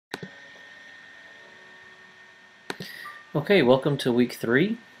Okay, welcome to week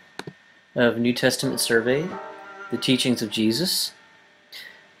 3 of New Testament Survey, the teachings of Jesus.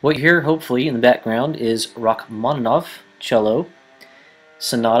 What you hear, hopefully, in the background is Rachmaninoff cello,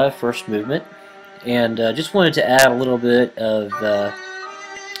 Sonata, first movement, and just wanted to add a little bit of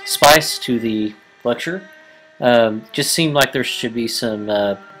spice to the lecture. Just seemed like there should be some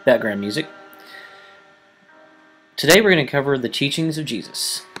background music. Today we're going to cover the teachings of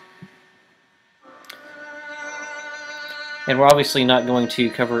Jesus. And we're obviously not going to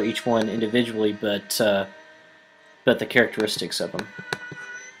cover each one individually, but the characteristics of them.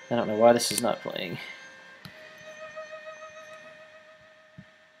 I don't know why this is not playing.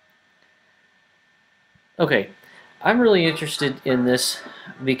 Okay, I'm really interested in this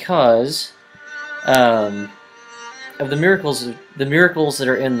because of the miracles that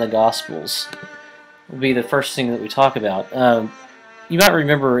are in the Gospels. Will be the first thing that we talk about. You might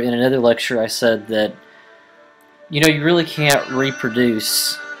remember in another lecture I said that you really can't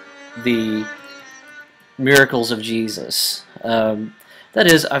reproduce the miracles of Jesus. That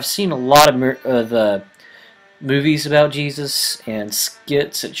is, I've seen a lot of movies about Jesus and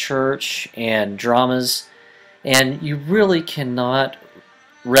skits at church and dramas, and you really cannot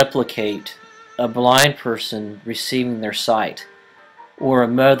replicate a blind person receiving their sight, or a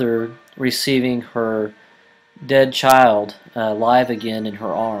mother receiving her dead child alive again in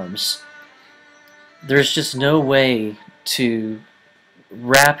her arms. There's just no way to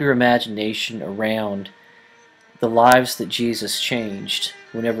wrap your imagination around the lives that Jesus changed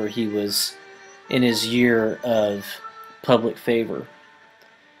whenever he was in his year of public favor.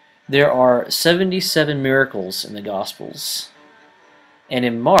 There are 77 miracles in the Gospels, and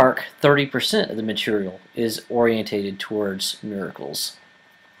in Mark, 30% of the material is orientated towards miracles.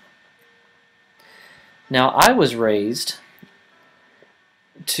 Now, I was raised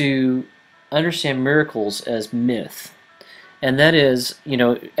to understand miracles as myth, and that is,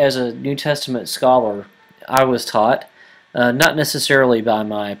 as a New Testament scholar, I was taught, not necessarily by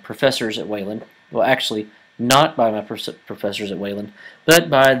my professors at Wayland, well, actually, not by my professors at Wayland, but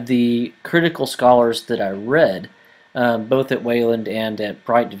by the critical scholars that I read, both at Wayland and at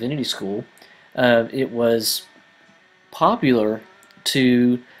Bright Divinity School. It was popular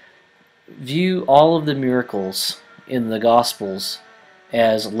to view all of the miracles in the Gospels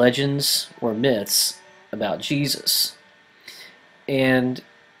as legends or myths about Jesus. And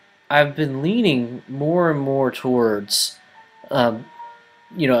I've been leaning more and more towards a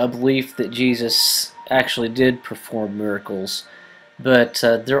belief that Jesus actually did perform miracles. But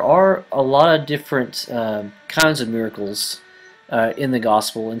there are a lot of different kinds of miracles in the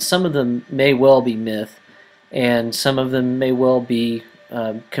Gospel, and some of them may well be myth, and some of them may well be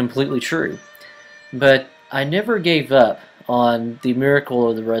completely true. But I never gave up on the miracle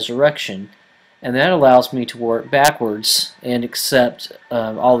of the resurrection, and that allows me to work backwards and accept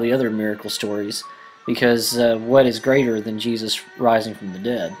all the other miracle stories, because what is greater than Jesus rising from the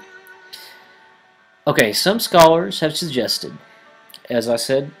dead? Okay, some scholars have suggested, as I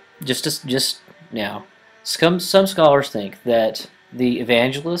said just now, some scholars think that the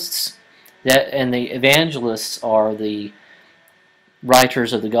evangelists, and the evangelists are the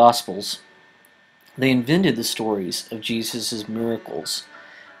writers of the Gospels, they invented the stories of Jesus' miracles.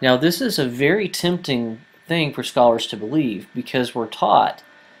 Now, this is a very tempting thing for scholars to believe, because we're taught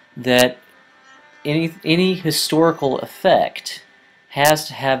that any historical effect has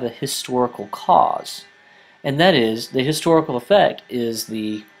to have a historical cause. And that is, the historical effect is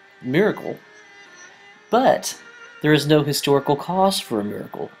the miracle, but there is no historical cause for a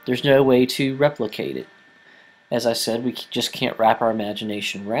miracle. There's no way to replicate it. As I said, we just can't wrap our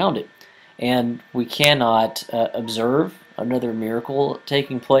imagination around it. And we cannot observe another miracle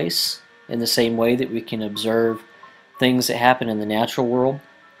taking place in the same way that we can observe things that happen in the natural world.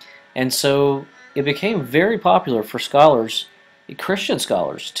 And so it became very popular for scholars, Christian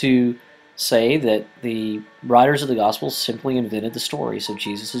scholars, to say that the writers of the Gospels simply invented the stories of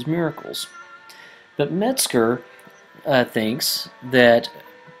Jesus' miracles. But Metzger thinks that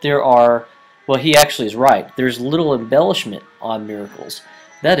there are, well, he actually is right, there's little embellishment on miracles.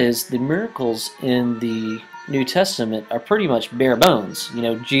 That is, the miracles in the New Testament are pretty much bare bones.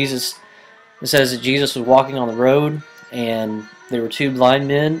 Jesus, it says that Jesus was walking on the road, and there were two blind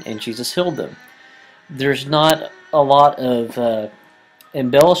men, and Jesus healed them. There's not a lot of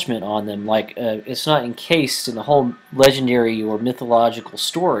embellishment on them, like it's not encased in a whole legendary or mythological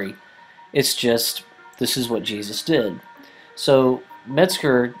story. It's just, this is what Jesus did. So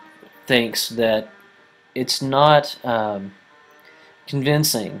Metzger thinks that it's not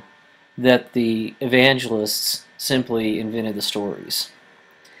convincing that the evangelists simply invented the stories.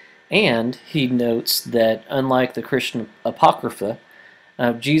 And he notes that unlike the Christian Apocrypha,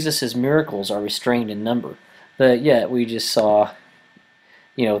 Jesus' miracles are restrained in number. But yet we just saw,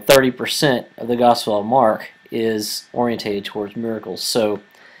 30% of the Gospel of Mark is orientated towards miracles. So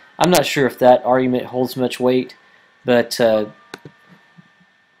I'm not sure if that argument holds much weight, but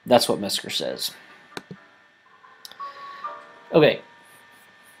that's what Metzger says. Okay,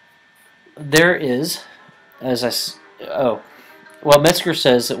 there is, Metzger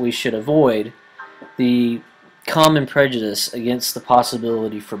says that we should avoid the common prejudice against the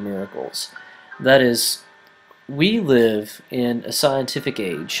possibility for miracles. That is, we live in a scientific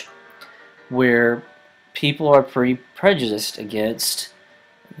age where people are pretty prejudiced against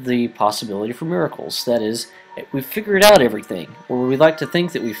the possibility for miracles. That is, we've figured out everything, or we like to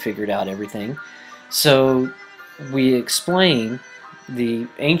think that we've figured out everything. So we explain the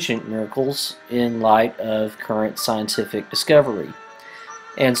ancient miracles in light of current scientific discovery.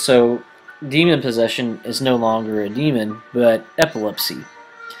 And so demon possession is no longer a demon, but epilepsy.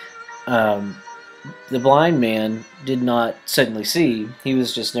 The blind man did not suddenly see. He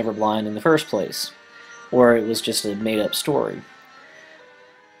was just never blind in the first place, or it was just a made-up story.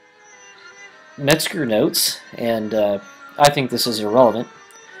 Metzger notes, and I think this is irrelevant,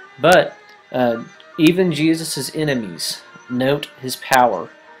 but even Jesus' enemies note his power.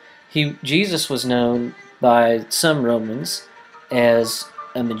 Jesus was known by some Romans as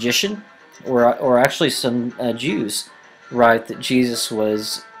a magician, or actually some Jews write that Jesus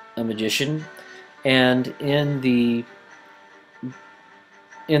was a magician, and in the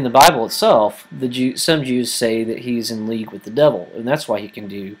Bible itself, some Jews say that he's in league with the devil, and that's why he can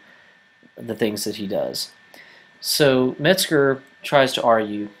do the things that he does. So Metzger tries to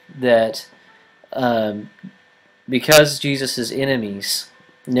argue that because Jesus' enemies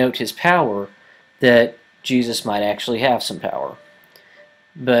note his power, that Jesus might actually have some power.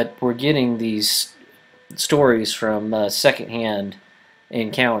 But we're getting these stories from secondhand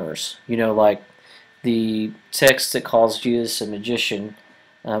encounters. Like the text that calls Jesus a magician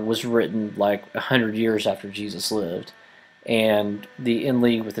was written like 100 years after Jesus lived. And the in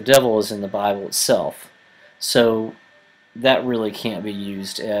league with the devil is in the Bible itself. So that really can't be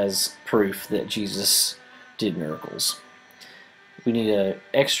used as proof that Jesus did miracles. We need an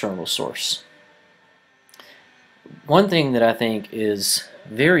external source. One thing that I think is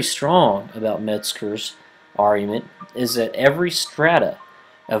very strong about Metzger's argument is that every strata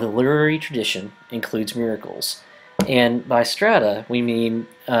of the literary tradition includes miracles. And by strata, we mean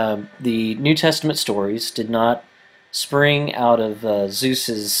the New Testament stories did not spring out of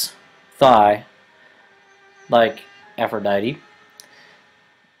Zeus's thigh like Aphrodite.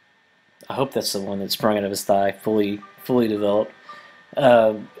 I hope that's the one that sprung out of his thigh, fully developed.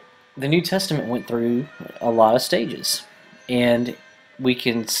 The New Testament went through a lot of stages, and we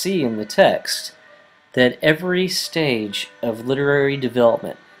can see in the text that every stage of literary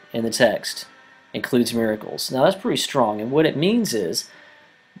development in the text includes miracles. Now that's pretty strong, and what it means is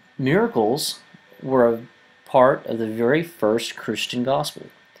miracles were a part of the very first Christian gospel.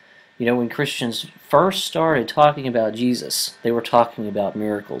 When Christians first started talking about Jesus, they were talking about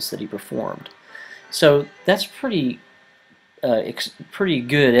miracles that he performed. So that's pretty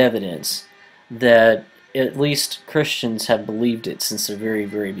good evidence that at least Christians have believed it since the very,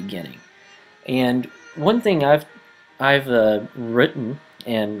 very beginning. And one thing I've written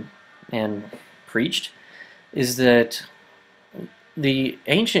and preached is that the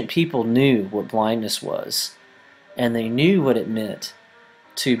ancient people knew what blindness was, and they knew what it meant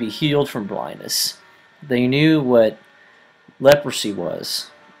to be healed from blindness. They knew what leprosy was,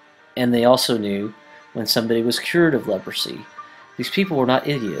 and they also knew when somebody was cured of leprosy. These people were not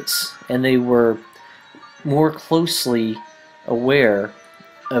idiots, and they were more closely aware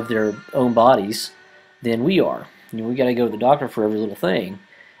of their own bodies than we are. We got to go to the doctor for every little thing,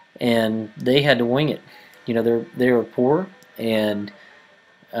 and they had to wing it. They were poor, and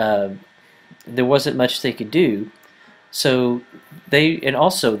there wasn't much they could do. So they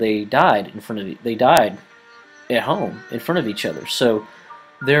died they died at home in front of each other. So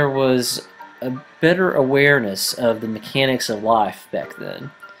there was a better awareness of the mechanics of life back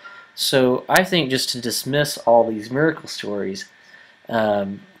then. So I think just to dismiss all these miracle stories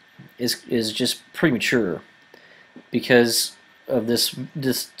is just premature, because of this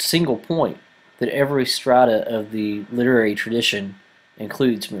single point that every strata of the literary tradition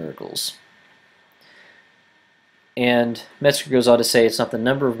includes miracles. And Metzger goes on to say it's not the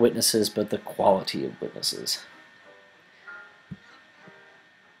number of witnesses, but the quality of witnesses.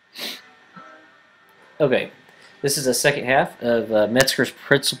 Okay, this is the second half of Metzger's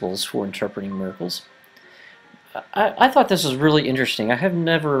principles for interpreting miracles. I thought this was really interesting. I have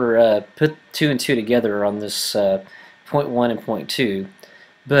never put two and two together on this point one and point two,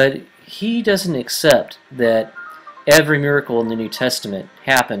 but he doesn't accept that every miracle in the New Testament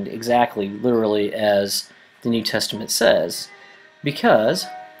happened exactly, literally, as the New Testament says, because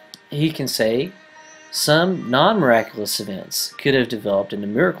he can say some non-miraculous events could have developed into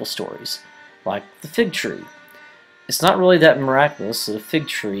miracle stories, like the fig tree. It's not really that miraculous that a fig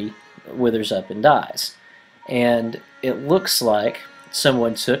tree withers up and dies. And it looks like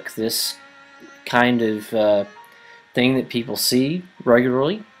someone took this kind of thing that people see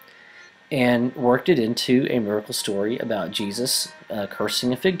regularly and worked it into a miracle story about Jesus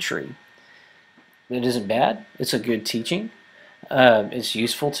cursing a fig tree. It isn't bad. It's a good teaching. It's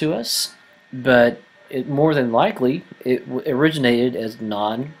useful to us, but more than likely it originated as a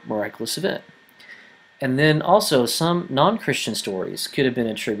non-miraculous event. And then also some non-Christian stories could have been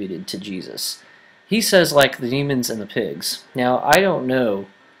attributed to Jesus. He says like the demons and the pigs. Now I don't know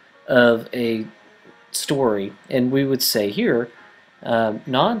of a story, and we would say here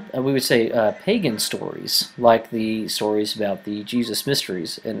we would say pagan stories, like the stories about the Jesus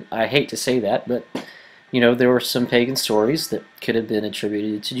mysteries. And I hate to say that, but there were some pagan stories that could have been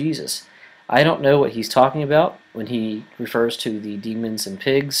attributed to Jesus. I don't know what he's talking about when he refers to the demons and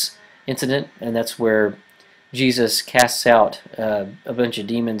pigs incident, and that's where Jesus casts out a bunch of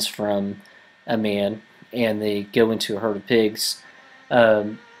demons from a man, and they go into a herd of pigs.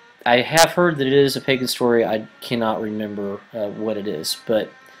 I have heard that it is a pagan story. I cannot remember what it is,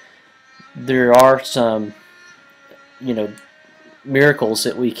 but there are some, miracles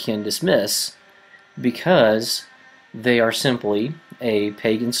that we can dismiss because they are simply a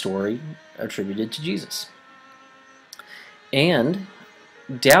pagan story attributed to Jesus. And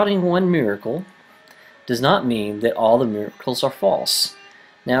doubting one miracle does not mean that all the miracles are false.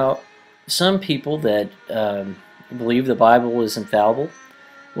 Now, some people that believe the Bible is infallible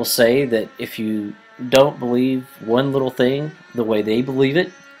will say that if you don't believe one little thing the way they believe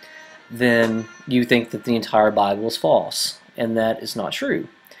it, then you think that the entire Bible is false. And that is not true.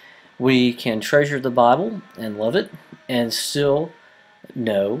 We can treasure the Bible and love it and still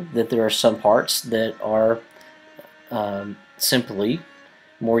know that there are some parts that are simply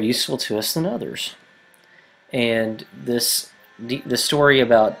more useful to us than others. And the story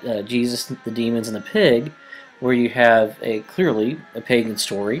about Jesus, the demons, and the pig, where you have clearly a pagan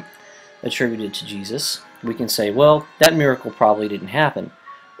story attributed to Jesus, we can say, well, that miracle probably didn't happen.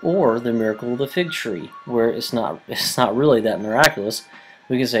 Or the miracle of the fig tree, where it's not really that miraculous,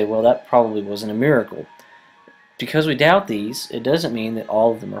 we can say, well, that probably wasn't a miracle. Because we doubt these, it doesn't mean that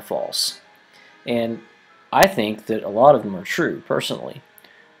all of them are false. And I think that a lot of them are true, personally.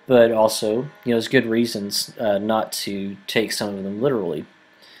 But also, there's good reasons not to take some of them literally.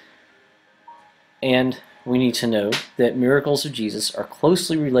 And we need to know that miracles of Jesus are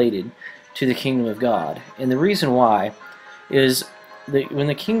closely related to the kingdom of God. And the reason why is that when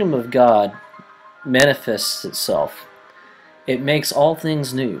the kingdom of God manifests itself, it makes all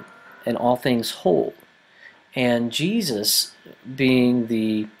things new and all things whole. And Jesus, being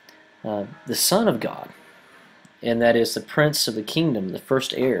the Son of God, and that is the Prince of the kingdom, the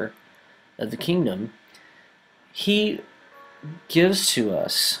first heir of the kingdom, he gives to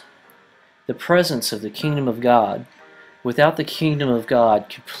us the presence of the kingdom of God without the kingdom of God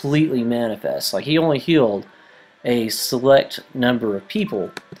completely manifest. Like, he only healed a select number of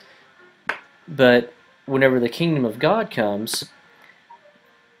people, but whenever the kingdom of God comes,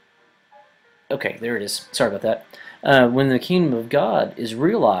 okay, there it is, sorry about that. When the kingdom of God is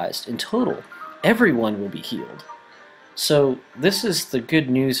realized in total, everyone will be healed. So this is the good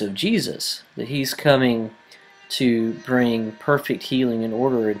news of Jesus, that he's coming to bring perfect healing and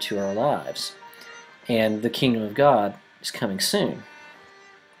order into our lives. And the kingdom of God is coming soon.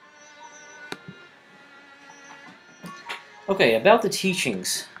 Okay, about the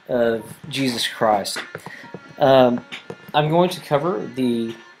teachings of Jesus Christ. I'm going to cover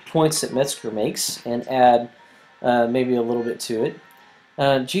the points that Metzger makes and add maybe a little bit to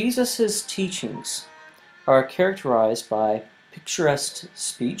it. Jesus' teachings are characterized by picturesque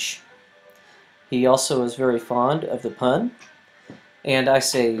speech. He also is very fond of the pun, and I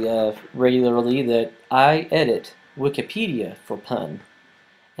say regularly that I edit Wikipedia for pun,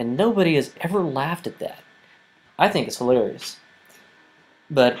 and nobody has ever laughed at that. I think it's hilarious.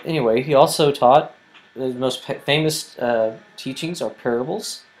 But anyway, he also taught the most famous teachings are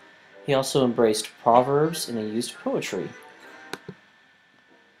parables. He also embraced proverbs and he used poetry.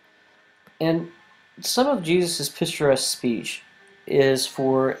 And some of Jesus' picturesque speech is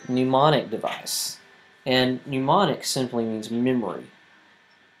for mnemonic device. And mnemonic simply means memory.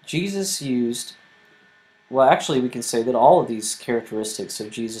 Jesus used well, actually, we can say that all of these characteristics of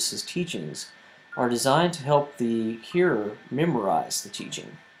Jesus' teachings are designed to help the hearer memorize the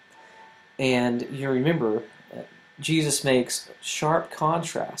teaching. And you remember, Jesus makes sharp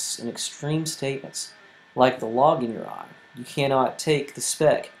contrasts and extreme statements, like the log in your eye. You cannot take the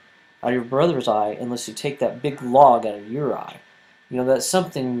speck out of your brother's eye unless you take that big log out of your eye. That's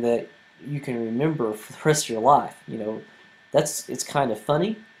something that you can remember for the rest of your life. It's kind of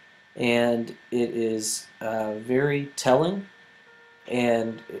funny, and it is very telling,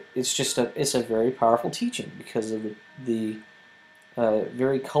 and it's a very powerful teaching because of the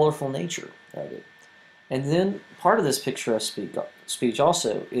very colorful nature of it. And then part of this picturesque speech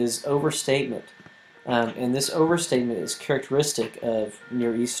also is overstatement. And this overstatement is characteristic of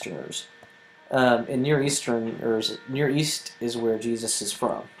Near Easterners. And Near East is where Jesus is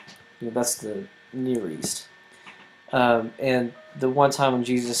from. That's the Near East. And the one time when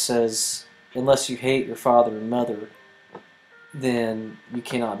Jesus says, "Unless you hate your father and mother, then you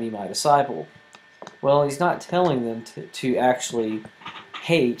cannot be my disciple." Well, he's not telling them to actually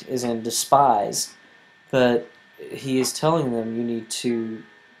hate, as in despise, but he is telling them you need to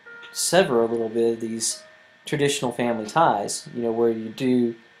sever a little bit of these traditional family ties, where you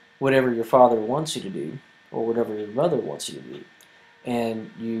do whatever your father wants you to do, or whatever your mother wants you to do,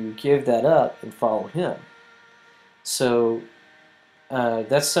 and you give that up and follow him. So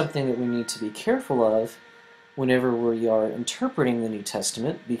that's something that we need to be careful of whenever we are interpreting the New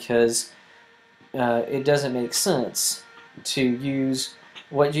Testament, because it doesn't make sense to use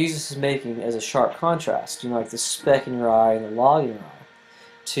what Jesus is making as a sharp contrast, like the speck in your eye and the log in your eye,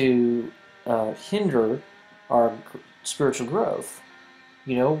 to hinder our spiritual growth.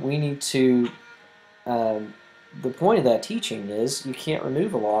 We need to, the point of that teaching is you can't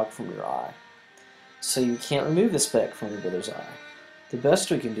remove a log from your eye. So you can't remove the speck from your brother's eye. The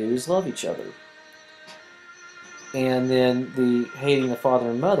best we can do is love each other. And then the hating the father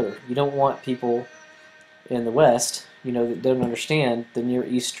and mother. You don't want people in the West, that don't understand the Near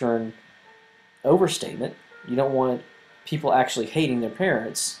Eastern overstatement. You don't want people actually hating their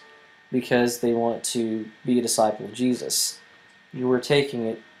parents because they want to be a disciple of Jesus. You were taking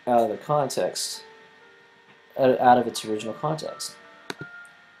it out of the context, out of its original context.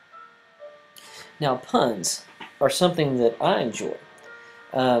 Now, puns are something that I enjoy.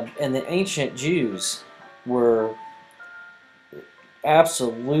 And the ancient Jews were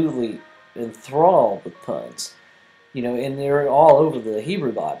absolutely enthralled with puns. And they're all over the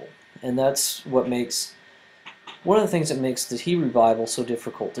Hebrew Bible. And that's what makes, one of the things that makes the Hebrew Bible so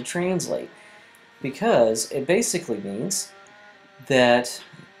difficult to translate. Because it basically means that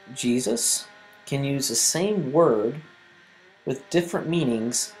Jesus can use the same word with different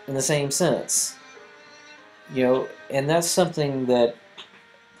meanings in the same sentence. And that's something that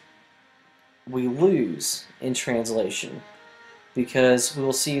we lose in translation, because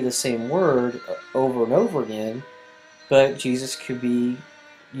we'll see the same word over and over again, but Jesus could be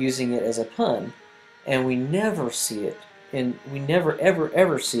using it as a pun, and we never see it, and we never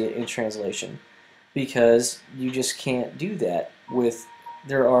ever see it in translation, because you just can't do that.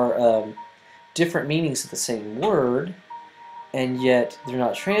 There are different meanings of the same word, and yet they're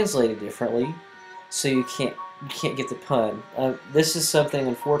not translated differently, so you can't get the pun. This is something,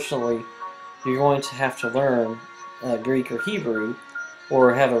 unfortunately, you're going to have to learn Greek or Hebrew,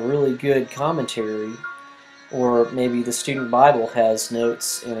 or have a really good commentary, or maybe the student Bible has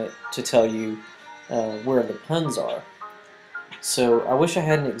notes in it to tell you where the puns are. So I wish I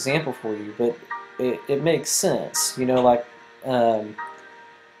had an example for you, but it makes sense. I'm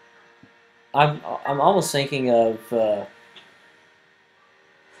almost thinking of.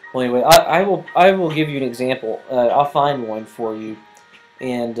 Well, anyway, I will give you an example. I'll find one for you,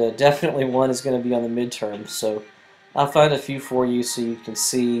 and definitely one is going to be on the midterm. So I'll find a few for you so you can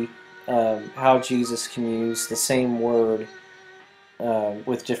see how Jesus can use the same word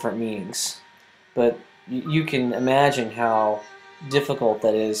with different meanings. But you can imagine how difficult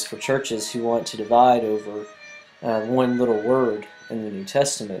that is for churches who want to divide over one little word in the New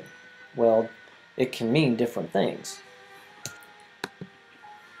Testament. Well, it can mean different things.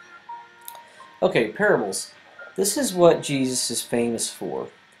 Okay, parables. This is what Jesus is famous for.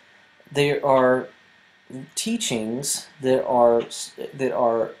 They are teachings that are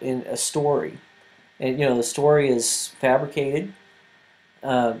in a story, and the story is fabricated.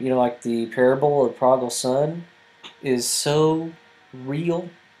 Like the parable of the prodigal son is so real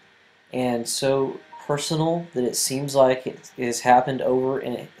and so personal that it seems like it has happened over,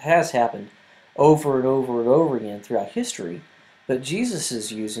 and it has happened over and over and over again throughout history. But Jesus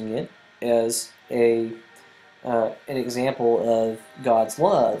is using it as an example of God's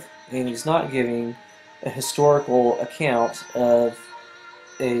love, and he's not giving a historical account of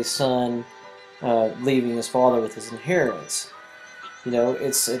a son leaving his father with his inheritance. You know,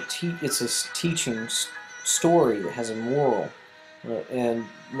 it's a teaching story that has a moral, and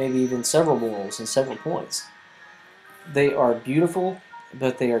maybe even several morals and several points. They are beautiful,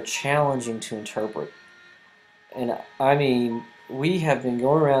 but they are challenging to interpret. And I mean, we have been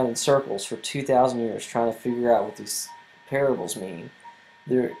going around in circles for 2,000 years trying to figure out what these parables mean.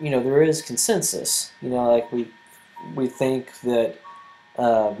 There is consensus. Like we think that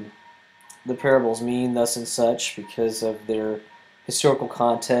the parables mean thus and such because of their historical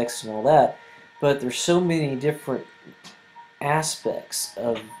context and all that. But there's so many different aspects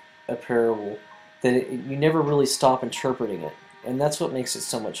of a parable that you never really stop interpreting it, and that's what makes it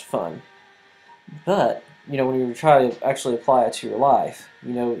so much fun. But when you try to actually apply it to your life,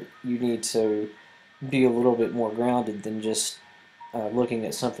 you need to be a little bit more grounded than just looking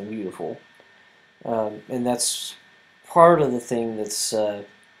at something beautiful. And that's part of the thing that's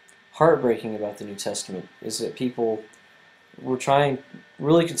heartbreaking about the New Testament, is that people were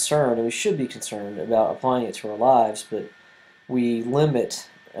really concerned, and we should be concerned about applying it to our lives, but we limit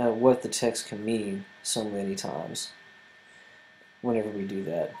what the text can mean so many times whenever we do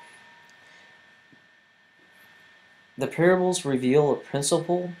that. The parables reveal a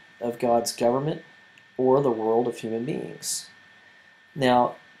principle of God's government or the world of human beings.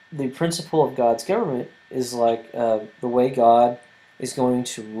 Now, the principle of God's government is like the way God is going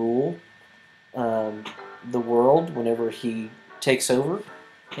to rule the world whenever He takes over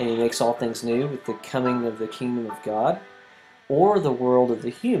and He makes all things new with the coming of the kingdom of God, or the world of the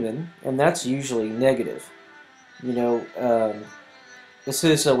human, and that's usually negative. This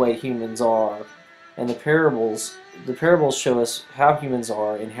is the way humans are, and the parables show us how humans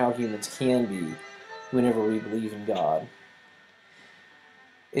are and how humans can be whenever we believe in God.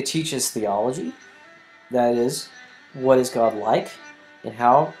 It teaches theology, that is, what is God like and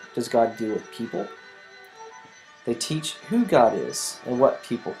how does God deal with people. They teach who God is and what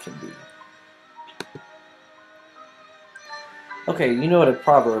people can be. Okay, you know what a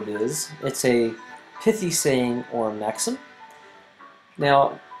proverb is. It's a pithy saying or maxim.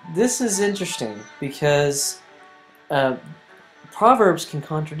 Now, this is interesting because proverbs can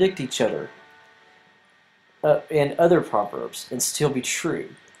contradict each other and other proverbs and still be true.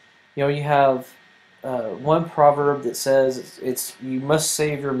 You have one proverb that says it's you must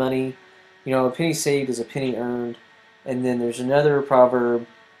save your money. A penny saved is a penny earned. And then there's another proverb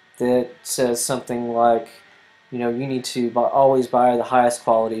that says something like, you need to always buy the highest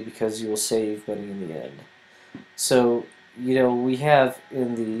quality because you will save money in the end. So, we have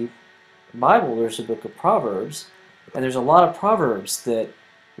in the Bible, there's a book of Proverbs, and there's a lot of proverbs that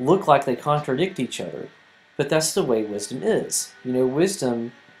look like they contradict each other, but that's the way wisdom is.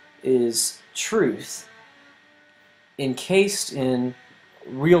 Wisdom is truth encased in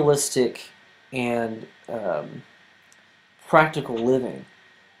realistic and practical living.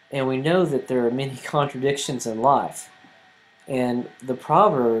 And we know that there are many contradictions in life, and the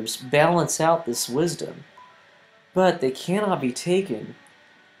Proverbs balance out this wisdom, but they cannot be taken,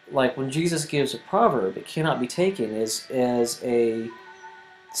 like when Jesus gives a proverb, it cannot be taken as a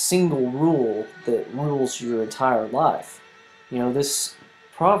single rule that rules your entire life. This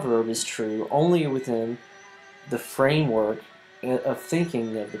proverb is true only within the framework of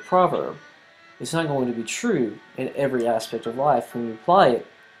thinking of the proverb. It's not going to be true in every aspect of life. When you apply it,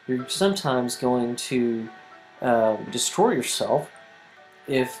 you're sometimes going to destroy yourself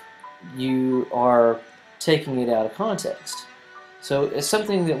if you are taking it out of context. So it's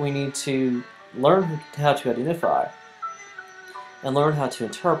something that we need to learn how to identify and learn how to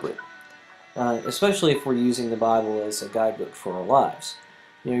interpret, especially if we're using the Bible as a guidebook for our lives.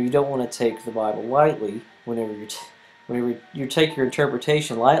 You don't want to take the Bible lightly whenever you take your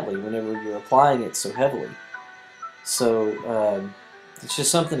interpretation lightly whenever you're applying it so heavily. So it's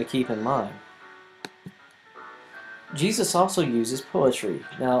just something to keep in mind. Jesus also uses poetry.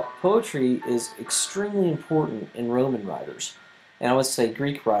 Now, poetry is extremely important in Roman writers, and I would say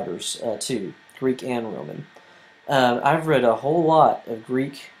Greek writers too, Greek and Roman. I've read a whole lot of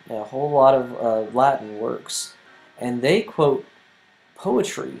Greek, a whole lot of Latin works, and they quote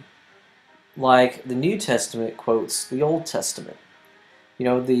poetry like the New Testament quotes the Old Testament.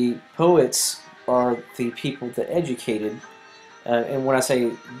 The poets are the people that educated, and when I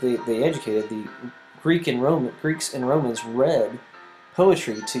say they educated, the Greeks and Romans read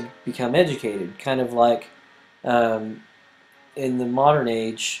poetry to become educated, kind of like in the modern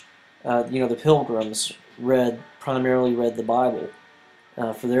age, the Pilgrims primarily read the Bible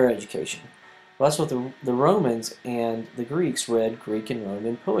for their education. Well, that's what the Romans and the Greeks read Greek and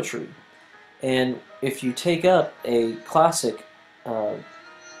Roman poetry. And if you take up a classic uh,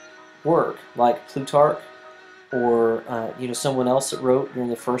 work like Plutarch or someone else that wrote during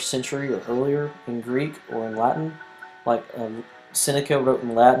the first century or earlier in Greek or in Latin, like Seneca wrote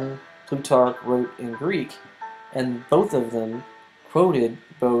in Latin, Plutarch wrote in Greek, and both of them quoted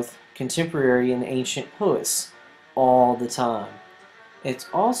both contemporary and ancient poets all the time. It's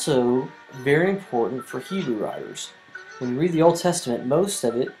also very important for Hebrew writers. When you read the Old Testament, most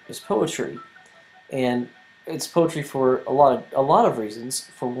of it is poetry, and it's poetry for a lot of reasons.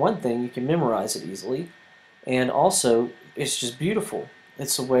 For one thing, you can memorize it easily, and also it's just beautiful.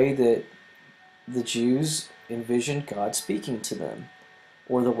 It's the way that the Jews envisioned God speaking to them,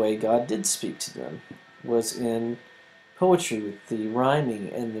 or the way God did speak to them, was in poetry with the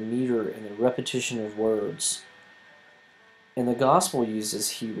rhyming and the meter and the repetition of words. And the gospel uses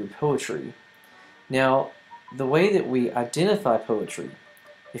Hebrew poetry. Now, the way that we identify poetry,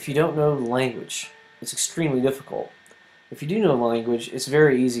 if you don't know the language, it's extremely difficult. If you do know the language, it's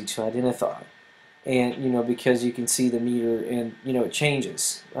very easy to identify. And, because you can see the meter and, it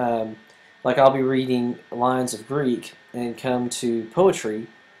changes. Like I'll be reading lines of Greek and come to poetry,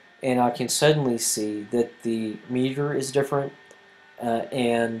 and I can suddenly see that the meter is different,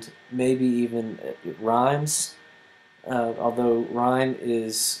 and maybe even it rhymes, although rhyme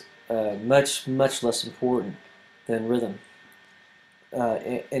is much, much less important than rhythm.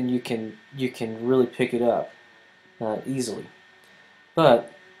 And you can really pick it up easily.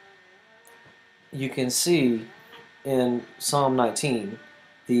 But you can see in Psalm 19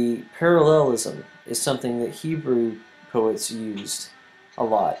 the parallelism is something that Hebrew poets used a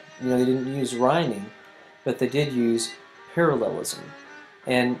lot. They didn't use rhyming, but they did use parallelism.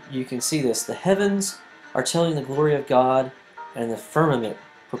 And you can see this. The heavens are telling the glory of God, and the firmament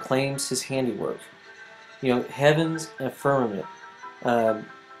proclaims his handiwork. Heavens and firmament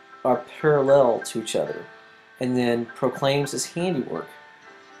are parallel to each other, and then proclaims his handiwork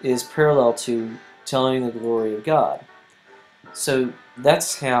is parallel to telling the glory of God. So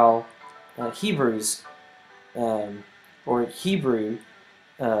that's how Hebrews or Hebrew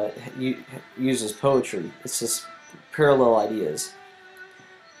uses poetry. It's just parallel ideas.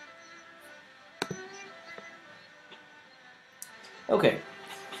 Okay,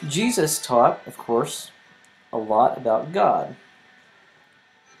 Jesus taught, of course, a lot about God.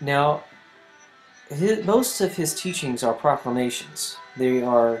 Now, most of his teachings are proclamations. They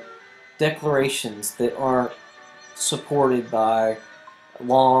are declarations that aren't supported by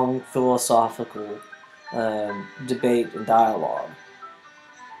long philosophical debate and dialogue.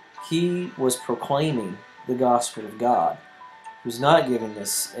 He was proclaiming the gospel of God. He was not giving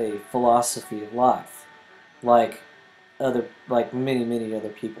us a philosophy of life like many, many other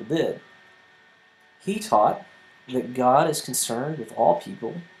people did. He taught that God is concerned with all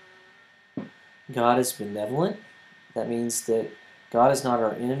people. God is benevolent. That means that God is not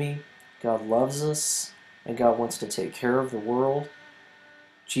our enemy. God loves us, and God wants to take care of the world.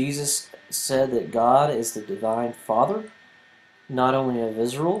 Jesus said that God is the divine Father, not only of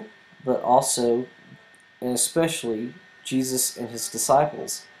Israel, but also and especially Jesus and his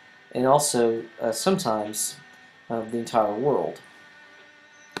disciples, and also sometimes the entire world.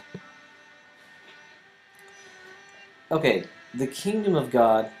 Okay, the kingdom of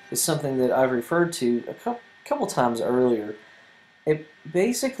God is something that I've referred to a couple times earlier. It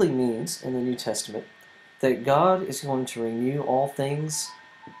basically means, in the New Testament, that God is going to renew all things,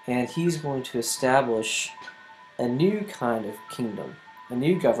 and he's going to establish a new kind of kingdom, a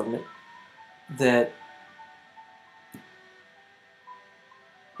new government that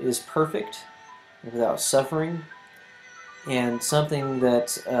is perfect, without suffering, and something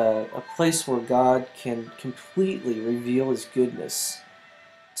that a place where God can completely reveal his goodness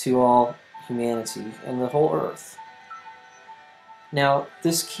to all humanity and the whole earth. Now,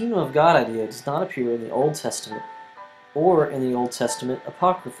 this kingdom of God idea does not appear in the Old Testament or in the Old Testament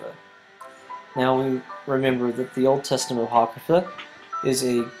Apocrypha. Now, we remember that the Old Testament Apocrypha is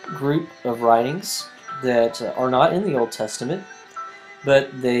a group of writings that are not in the Old Testament,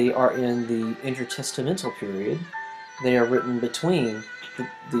 but they are in the intertestamental period. They are written between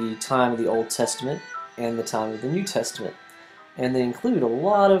the time of the Old Testament and the time of the New Testament. And they include a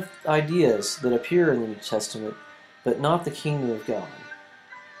lot of ideas that appear in the New Testament, but not the kingdom of God.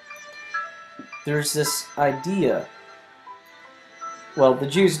 There's this idea. Well, the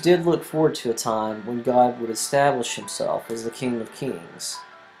Jews did look forward to a time when God would establish himself as the King of Kings.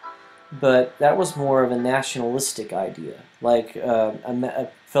 But that was more of a nationalistic idea, like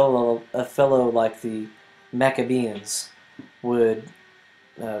a fellow like the Maccabees would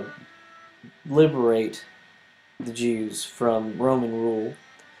liberate the Jews from Roman rule,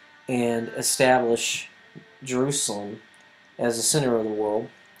 and establish Jerusalem as the center of the world,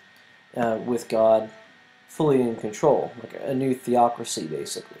 with God fully in control, like a new theocracy,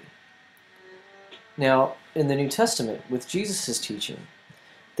 basically. Now, in the New Testament, with Jesus' teaching,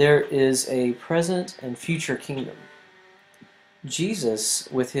 there is a present and future kingdom. Jesus,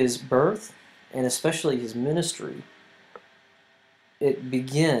 with his birth, and especially his ministry, it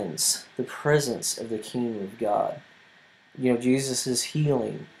begins the presence of the kingdom of God. You know, Jesus is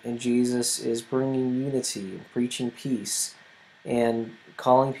healing, and Jesus is bringing unity and preaching peace and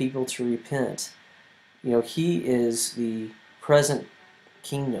calling people to repent. You know, he is the present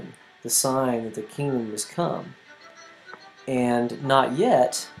kingdom, the sign that the kingdom has come. And not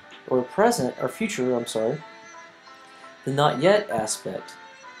yet, or present, or future, I'm sorry, the not yet aspect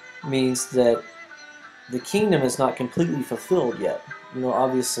means that the kingdom is not completely fulfilled yet. You know,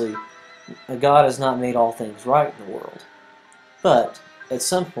 obviously, God has not made all things right in the world. But at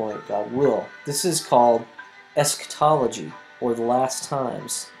some point, God will. This is called eschatology, or the last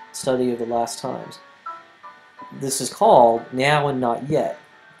times, study of the last times. This is called now and not yet.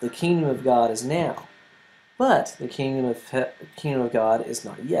 The kingdom of God is now, but the kingdom of God is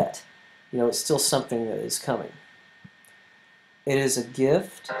not yet. You know, it's still something that is coming. It is a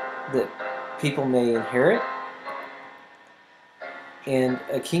gift that people may inherit, and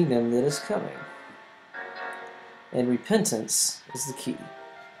a kingdom that is coming. And repentance is the key.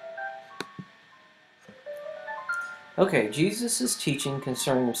 Okay, Jesus is teaching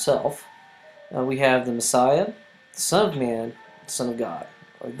concerning himself. We have the Messiah, the Son of Man, the Son of God.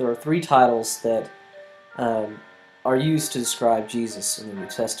 There are three titles that are used to describe Jesus in the New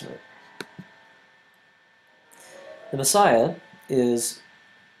Testament. The Messiah is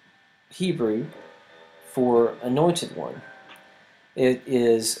Hebrew for anointed one. It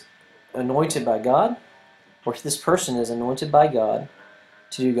is anointed by God, or this person is anointed by God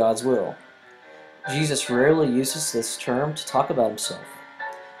to do God's will. Jesus rarely uses this term to talk about himself,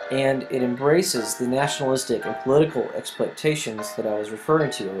 and it embraces the nationalistic and political expectations that I was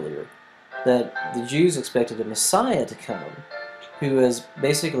referring to earlier, that the Jews expected a Messiah to come, who is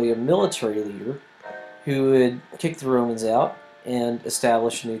basically a military leader, who would kick the Romans out and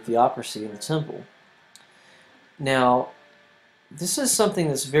establish a new theocracy in the temple. Now, this is something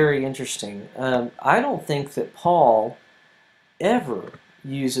that's very interesting. I don't think that Paul ever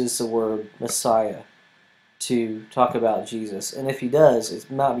uses the word Messiah to talk about Jesus, and if he does,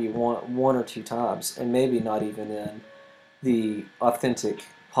 it might be one or two times, and maybe not even in the authentic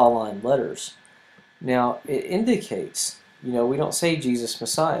Pauline letters. Now, it indicates, you know, we don't say Jesus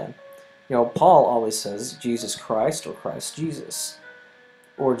Messiah. You know, Paul always says Jesus Christ or Christ Jesus,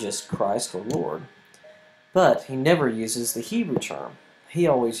 or just Christ or Lord. But he never uses the Hebrew term. He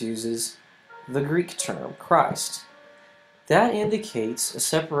always uses the Greek term, Christ. That indicates a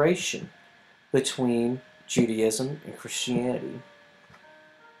separation between Judaism and Christianity.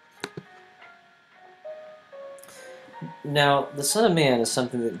 Now, the Son of Man is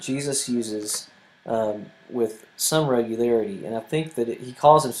something that Jesus uses with some regularity, and I think that he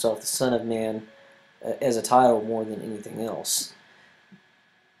calls himself the Son of Man as a title more than anything else.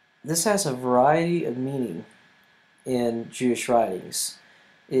 This has a variety of meaning in Jewish writings.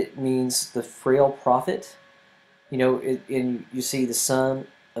 It means the frail prophet. You know, you see the Son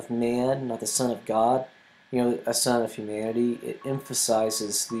of Man, not the Son of God. You know, a son of humanity. It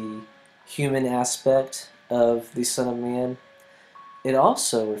emphasizes the human aspect of the Son of Man. It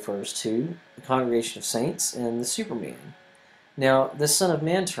also refers to the congregation of saints and the Superman. Now, the Son of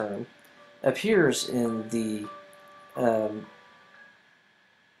Man term appears in the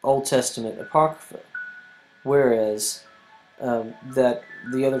Old Testament Apocrypha, whereas that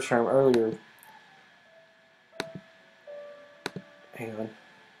the other term earlier,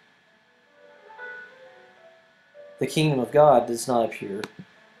 the kingdom of God does not appear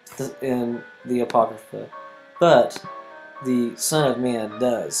in the Apocrypha, but the Son of Man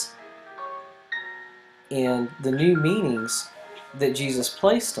does. And the new meanings that Jesus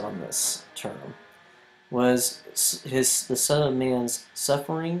placed on this term was the Son of Man's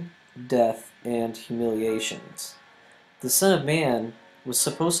suffering, death, and humiliations. The Son of Man was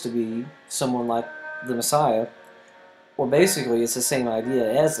supposed to be someone like the Messiah, or basically it's the same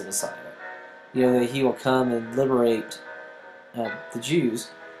idea as the Messiah. You know, that he will come and liberate the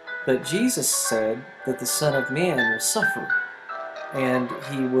Jews, but Jesus said that the Son of Man will suffer, and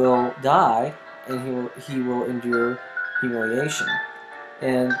he will die, and he will endure humiliation.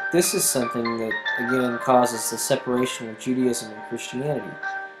 And this is something that, again, causes the separation of Judaism and Christianity,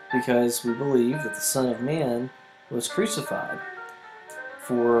 because we believe that the Son of Man was crucified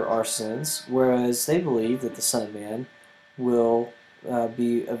for our sins, whereas they believe that the Son of Man will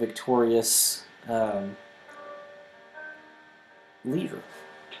be a victorious leader.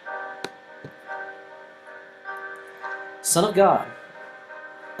 Son of God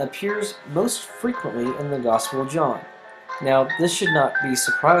appears most frequently in the Gospel of John. Now, this should not be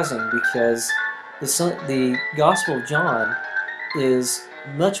surprising because the Gospel of John is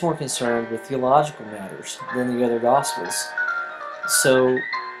much more concerned with theological matters than the other Gospels. So,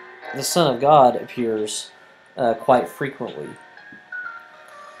 the Son of God appears quite frequently.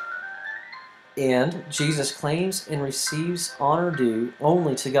 And Jesus claims and receives honor due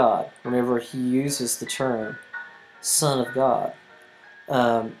only to God whenever he uses the term Son of God.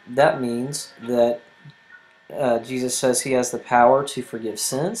 That means that Jesus says he has the power to forgive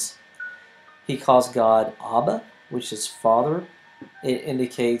sins. He calls God Abba, which is Father. It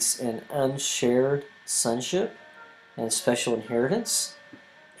indicates an unshared sonship and special inheritance.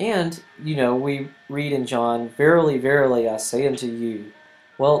 And, we read in John, "Verily, verily, I say unto you."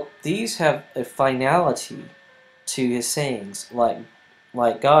 Well, these have a finality to his sayings, like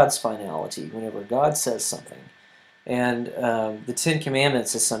God's finality, whenever God says something. And the Ten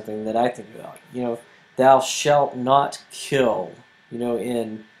Commandments is something that I think about. Thou shalt not kill,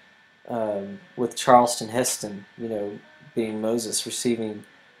 in with Charleston Heston, being Moses, receiving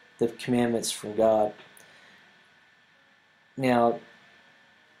the commandments from God. Now,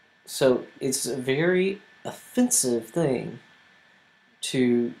 so it's a very offensive thing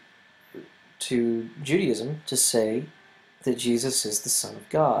to Judaism to say that Jesus is the Son of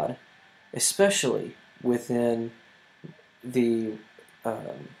God, especially within the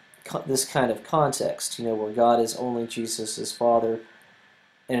this kind of context, where God is only Jesus' Father,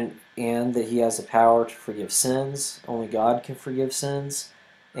 and that He has the power to forgive sins. Only God can forgive sins,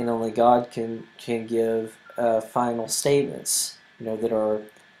 and only God can give final statements,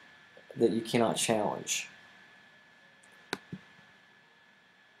 that you cannot challenge.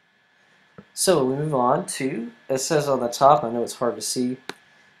 So we move on to, it says on the top, I know it's hard to see,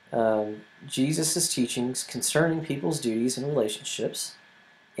 Jesus' teachings concerning people's duties and relationships.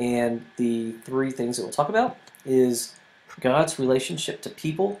 And the three things that we'll talk about is God's relationship to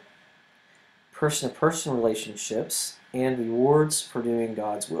people, person-to-person relationships, and rewards for doing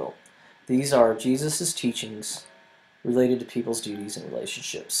God's will. These are Jesus' teachings related to people's duties and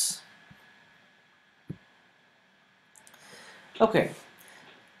relationships. Okay,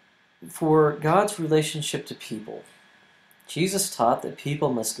 for God's relationship to people, Jesus taught that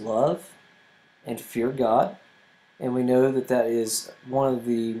people must love and fear God, and we know that that is one of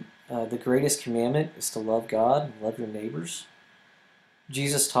the greatest commandment is to love God and love your neighbors.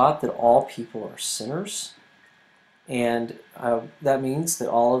 Jesus taught that all people are sinners, and that means that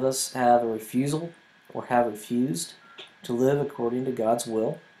all of us have a refusal or have refused to live according to God's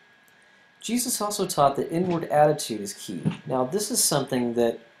will. Jesus also taught that inward attitude is key. Now, this is something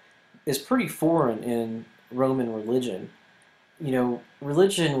that is pretty foreign in Roman religion.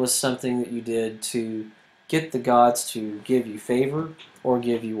 Religion was something that you did to get the gods to give you favor or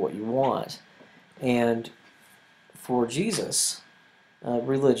give you what you want. And for Jesus,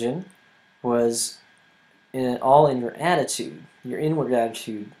 religion was all in your attitude. Your inward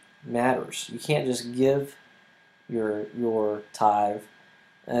attitude matters. You can't just give your tithe.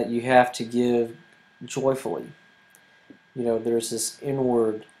 You have to give joyfully. There's this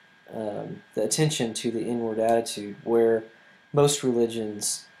inward, the attention to the inward attitude, where most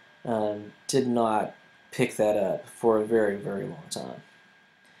religions did not pick that up for a very, very long time.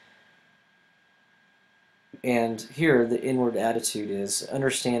 And here, the inward attitude is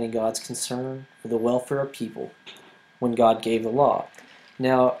understanding God's concern for the welfare of people when God gave the law.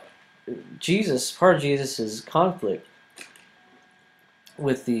 Now, part of Jesus' conflict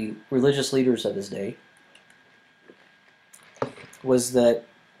with the religious leaders of his day was that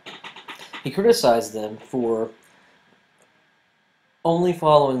he criticized them for only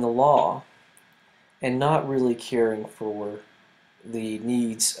following the law and not really caring for the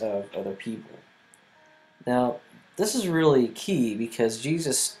needs of other people. Now, this is really key because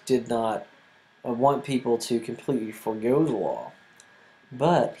Jesus did not want people to completely forgo the law,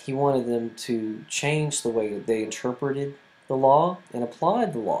 but he wanted them to change the way that they interpreted the law and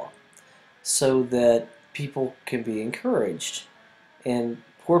applied the law so that people can be encouraged and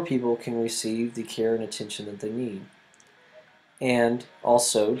poor people can receive the care and attention that they need. And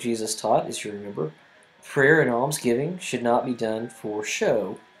also, Jesus taught, as you remember, prayer and almsgiving should not be done for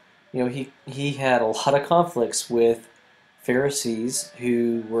show. He had a lot of conflicts with Pharisees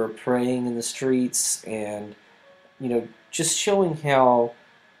who were praying in the streets and, just showing how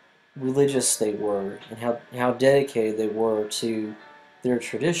religious they were and how dedicated they were to their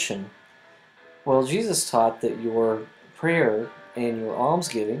tradition. Well, Jesus taught that your prayer and your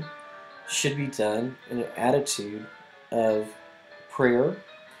almsgiving should be done in an attitude of prayer,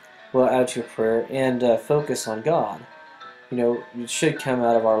 attitude of prayer and focus on God. It should come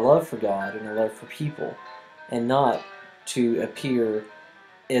out of our love for God and our love for people, and not to appear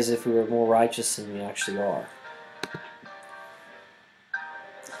as if we were more righteous than we actually are.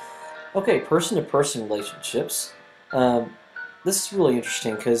 Okay, person-to-person relationships. This is really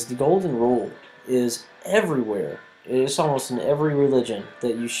interesting because the golden rule is everywhere. It's almost in every religion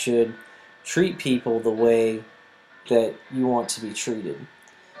that you should treat people the way that you want to be treated.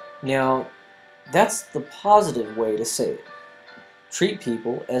 Now, that's the positive way to say it. Treat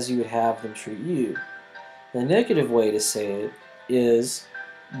people as you would have them treat you. The negative way to say it is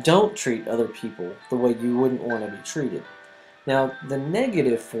don't treat other people the way you wouldn't want to be treated. Now, the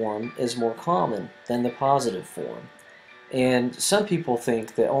negative form is more common than the positive form. And some people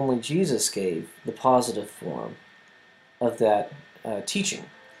think that only Jesus gave the positive form of that teaching.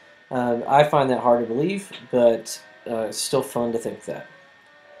 I find that hard to believe, but it's still fun to think that.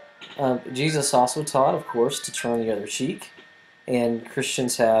 Jesus also taught, of course, to turn the other cheek, and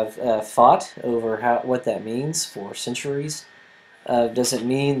Christians have fought over what that means for centuries. Does it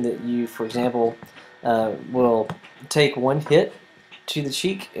mean that you, for example, will take one hit to the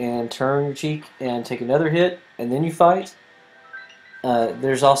cheek and turn your cheek and take another hit and then you fight?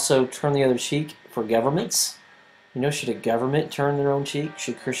 There's also turn the other cheek for governments. Should a government turn their own cheek?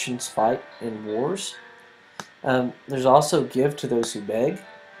 Should Christians fight in wars? There's also give to those who beg,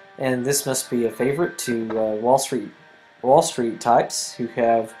 and this must be a favorite to Wall Street types who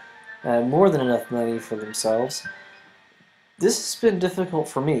have more than enough money for themselves. This has been difficult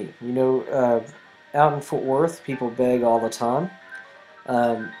for me. Out in Fort Worth, people beg all the time.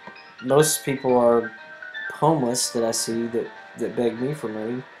 Most people are homeless that I see that beg me for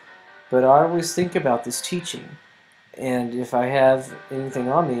money, but I always think about this teaching, and if I have anything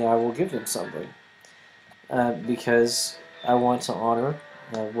on me, I will give them something, because I want to honor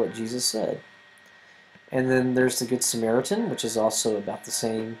what Jesus said. And then there's the Good Samaritan, which is also about the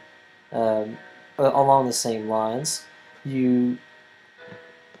same, along the same lines. You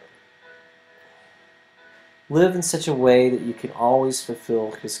live in such a way that you can always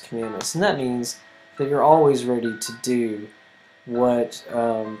fulfill His commandments, and that means that you're always ready to do what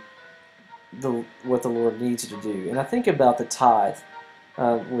the Lord needs you to do. And I think about the tithe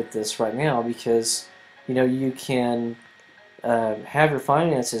with this right now, because you can have your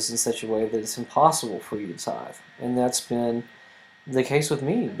finances in such a way that it's impossible for you to tithe, and that's been the case with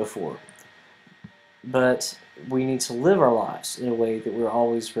me before. But we need to live our lives in a way that we're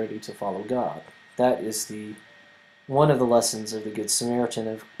always ready to follow God. That is one of the lessons of the Good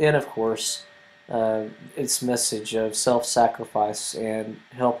Samaritan, and of course its message of self-sacrifice and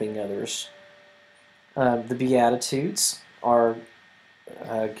helping others. The Beatitudes are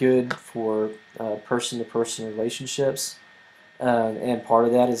good for person-to-person relationships, and part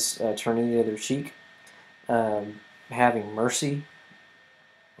of that is turning the other cheek, having mercy,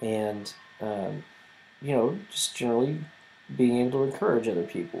 and just generally being able to encourage other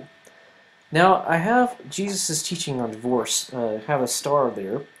people. Now, I have Jesus' teaching on divorce, have a star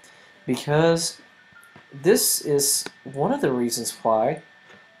there, because this is one of the reasons why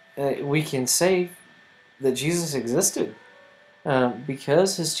we can say that Jesus existed,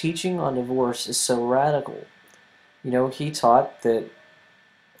 because his teaching on divorce is so radical. He taught that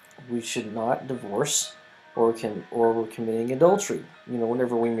we should not divorce or we're committing adultery,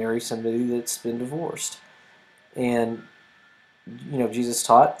 whenever we marry somebody that's been divorced. And, Jesus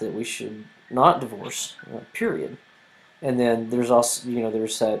taught that we should not divorce, period. And then there's also,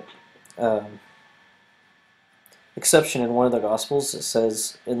 there's that exception in one of the Gospels that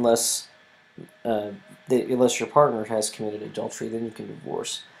says unless your partner has committed adultery, then you can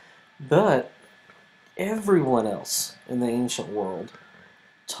divorce. But everyone else in the ancient world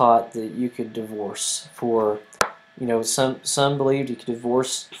taught that you could divorce for, some believed you could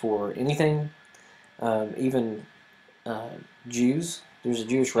divorce for anything, even Jews. There's a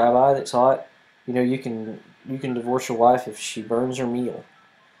Jewish rabbi that taught, you can divorce your wife if she burns her meal.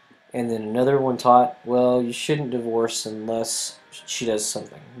 And then another one taught, well, you shouldn't divorce unless she does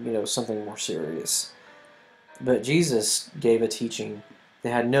something, something more serious. But Jesus gave a teaching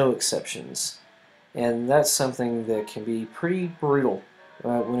that had no exceptions, and that's something that can be pretty brutal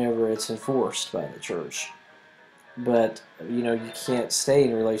whenever it's enforced by the church. But, you can't stay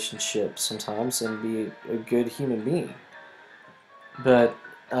in relationships sometimes and be a good human being. But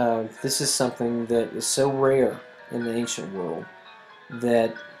this is something that is so rare in the ancient world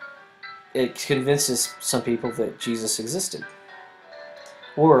that it convinces some people that Jesus existed,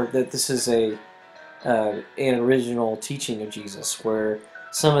 or that this is a an original teaching of Jesus, where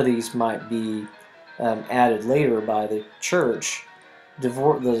some of these might be added later by the church.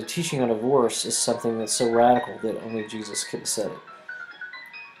 The teaching on divorce is something that's so radical that only Jesus could have said it.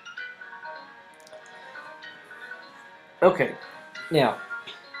 Okay, now,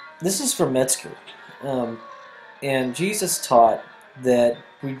 this is from Metzger. Um, and Jesus taught that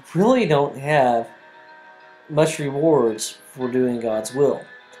we really don't have much rewards for doing God's will,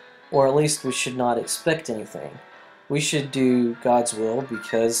 or at least we should not expect anything. We should do God's will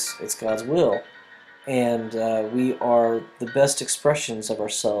because it's God's will, and we are the best expressions of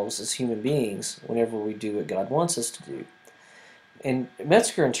ourselves as human beings whenever we do what God wants us to do. And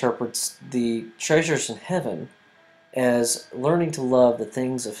Metzger interprets the treasures in heaven as learning to love the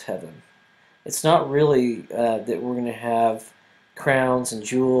things of heaven. It's not really that we're going to have crowns and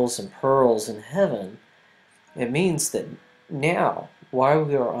jewels and pearls in heaven. It means that now, while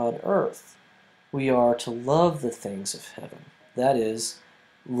we are on earth, we are to love the things of heaven. That is,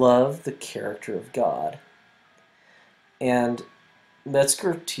 love the character of God. And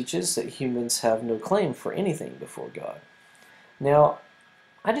Metzger teaches that humans have no claim for anything before God. Now,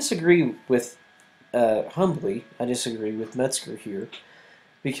 I disagree with, humbly, I disagree with Metzger here,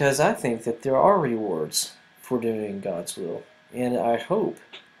 because I think that there are rewards for doing God's will. And I hope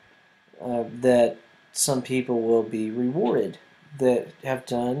that some people will be rewarded that have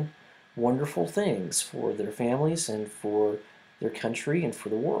done wonderful things for their families and for their country and for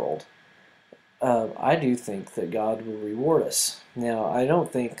the world. I do think that God will reward us. Now, I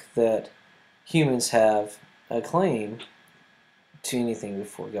don't think that humans have a claim to anything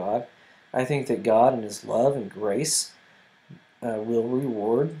before God. I think that God in His love and grace will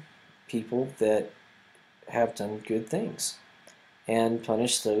reward people that have done good things and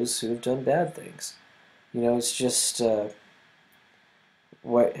punish those who have done bad things. You know, it's just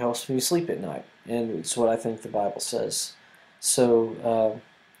what helps me sleep at night, and it's what I think the Bible says. So,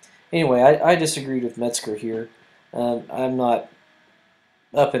 anyway, I disagreed with Metzger here. I'm not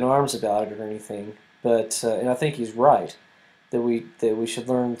up in arms about it or anything, but and I think he's right that we should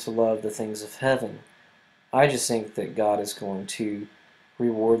learn to love the things of heaven. I just think that God is going to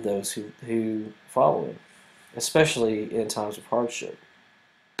reward those who follow Him, especially in times of hardship.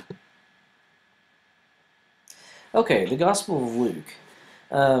 Okay, the Gospel of Luke.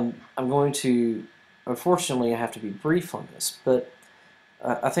 I'm going to, unfortunately, I have to be brief on this, but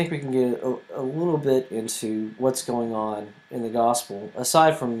I think we can get a little bit into what's going on in the Gospel,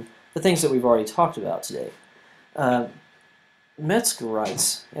 aside from the things that we've already talked about today. Metzger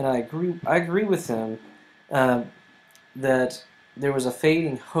writes, and I agree with him, that there was a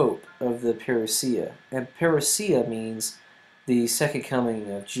fading hope of the parousia, and parousia means the second coming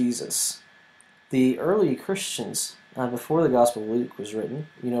of Jesus. The early Christians, before the Gospel of Luke was written,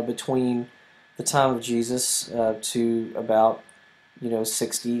 between the time of Jesus to about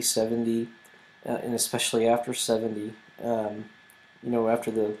 60, 70, and especially after 70,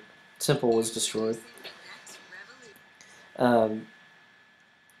 after the temple was destroyed.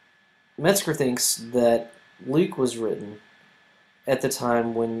 Metzger thinks that Luke was written at the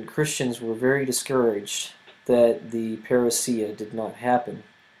time when Christians were very discouraged that the parousia did not happen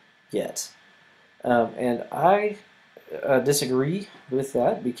yet. And I disagree with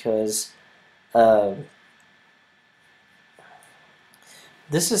that because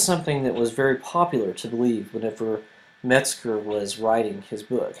this is something that was very popular to believe whenever Metzger was writing his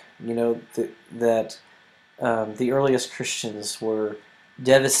book. That the earliest Christians were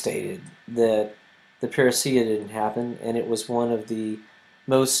devastated that the parousia didn't happen, and it was one of the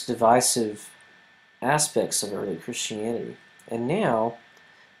most divisive aspects of early Christianity. And now,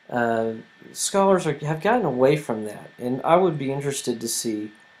 scholars have gotten away from that, and I would be interested to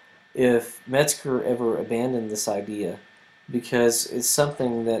see if Metzger ever abandoned this idea, because it's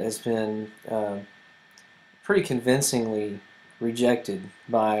something that has been pretty convincingly rejected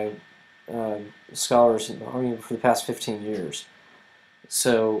by scholars for the past 15 years.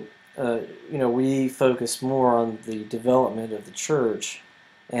 So, we focus more on the development of the church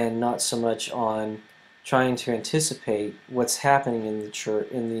and not so much on trying to anticipate what's happening in the church,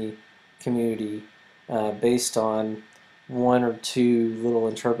 in the community, based on one or two little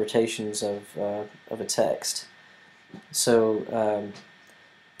interpretations of a text. So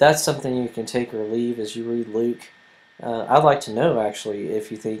that's something you can take or leave as you read Luke. I'd like to know, actually,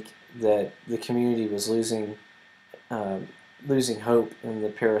 if you think that the community was losing hope in the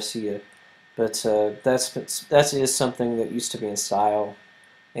parousia, but that is something that used to be in style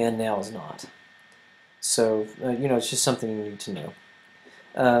and now is not. So it's just something you need to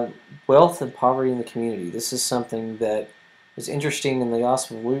know. Wealth and poverty in the community. This is something that is interesting in the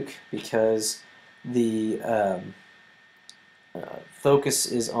Gospel of Luke because The focus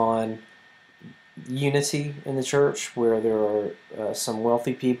is on unity in the church, where there are some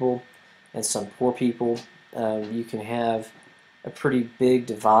wealthy people and some poor people. You can have a pretty big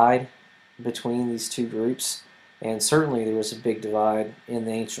divide between these two groups, and certainly there was a big divide in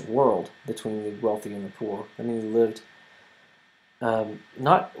the ancient world between the wealthy and the poor. I mean, they lived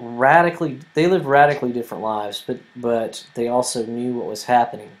not radically, they lived radically different lives, but they also knew what was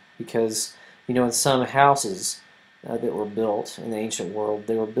happening, because in some houses that were built in the ancient world,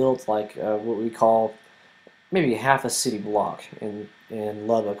 they were built like what we call maybe half a city block in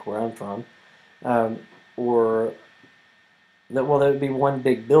Lubbock, where I'm from, or that would be one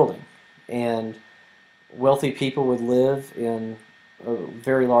big building, and wealthy people would live in a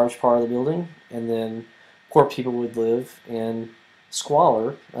very large part of the building, and then poor people would live in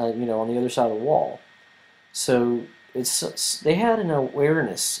squalor, on the other side of the wall. So they had an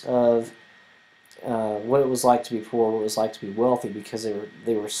awareness of what it was like to be poor, what it was like to be wealthy, because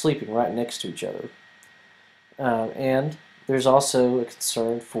they were sleeping right next to each other. And there's also a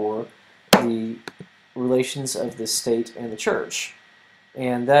concern for the relations of the state and the church,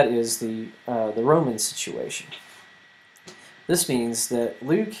 and that is the Roman situation. This means that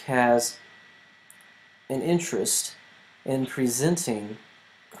Luke has an interest in presenting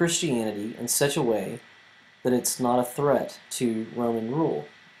Christianity in such a way that it's not a threat to Roman rule,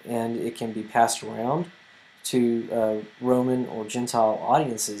 and it can be passed around to Roman or Gentile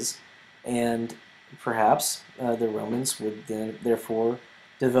audiences, and perhaps the Romans would then therefore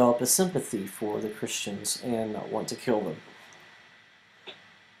develop a sympathy for the Christians and not want to kill them.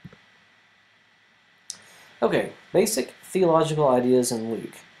 Okay, basic theological ideas in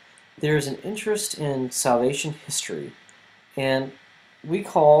Luke. There is an interest in salvation history, and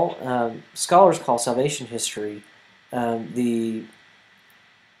scholars call salvation history okay,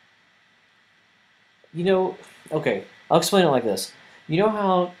 I'll explain it like this. You know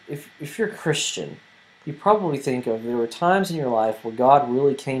how if you're a Christian, you probably think of there were times in your life where God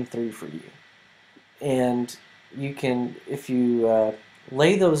really came through for you, and you can, if you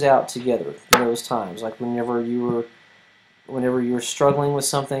lay those out together, those times, like whenever you were struggling with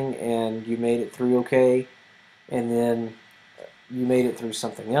something and you made it through okay, and then you made it through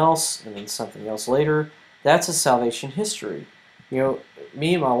something else, and then something else later, that's a salvation history.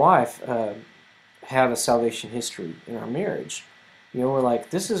 Me and my wife have a salvation history in our marriage. We're like,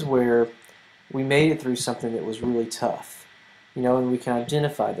 this is where we made it through something that was really tough, and we can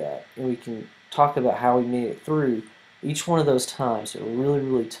identify that, and we can talk about how we made it through each one of those times that were really,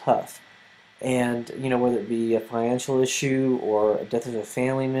 really tough. And, whether it be a financial issue or a death of a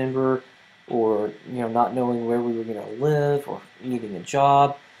family member, or, not knowing where we were going to live, or needing a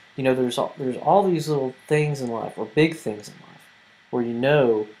job, there's all these little things in life, or big things in life, where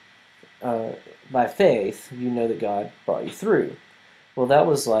by faith, that God brought you through. Well, that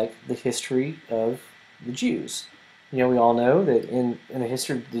was like the history of the Jews. We all know that in the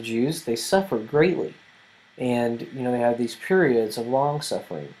history of the Jews, they suffered greatly. And, they had these periods of long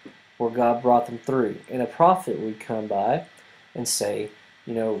suffering where God brought them through. And a prophet would come by and say,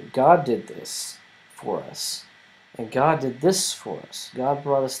 God did this for us. And God did this for us. God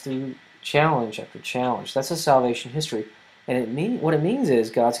brought us through challenge after challenge. That's a salvation history. And what it means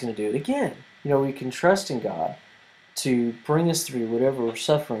is God's going to do it again. We can trust in God to bring us through whatever we're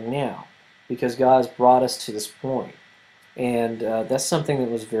suffering now, because God has brought us to this point. And that's something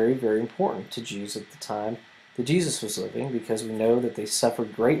that was very, very important to Jews at the time that Jesus was living, because we know that they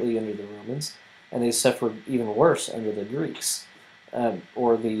suffered greatly under the Romans, and they suffered even worse under the Greeks,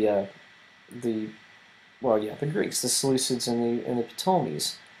 or the Greeks, the Seleucids and the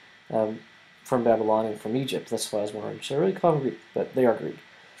Ptolemies, from Babylon and from Egypt. That's why I was wondering, should I really call them Greek? But they are Greek.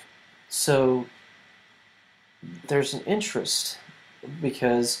 So there's an interest,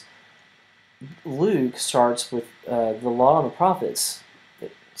 because Luke starts with the law and the prophets,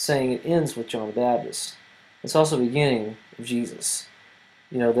 saying it ends with John the Baptist. It's also the beginning of Jesus.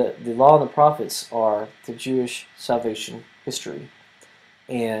 The law and the prophets are the Jewish salvation history.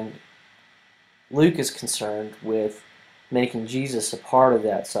 And Luke is concerned with making Jesus a part of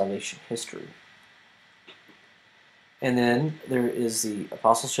that salvation history. And then there is the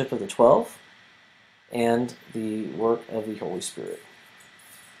apostleship of the 12 and the work of the Holy Spirit.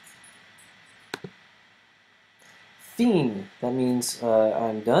 Theme, that means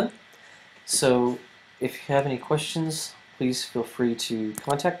I'm done. So if you have any questions, please feel free to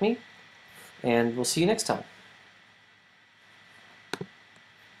contact me, and we'll see you next time.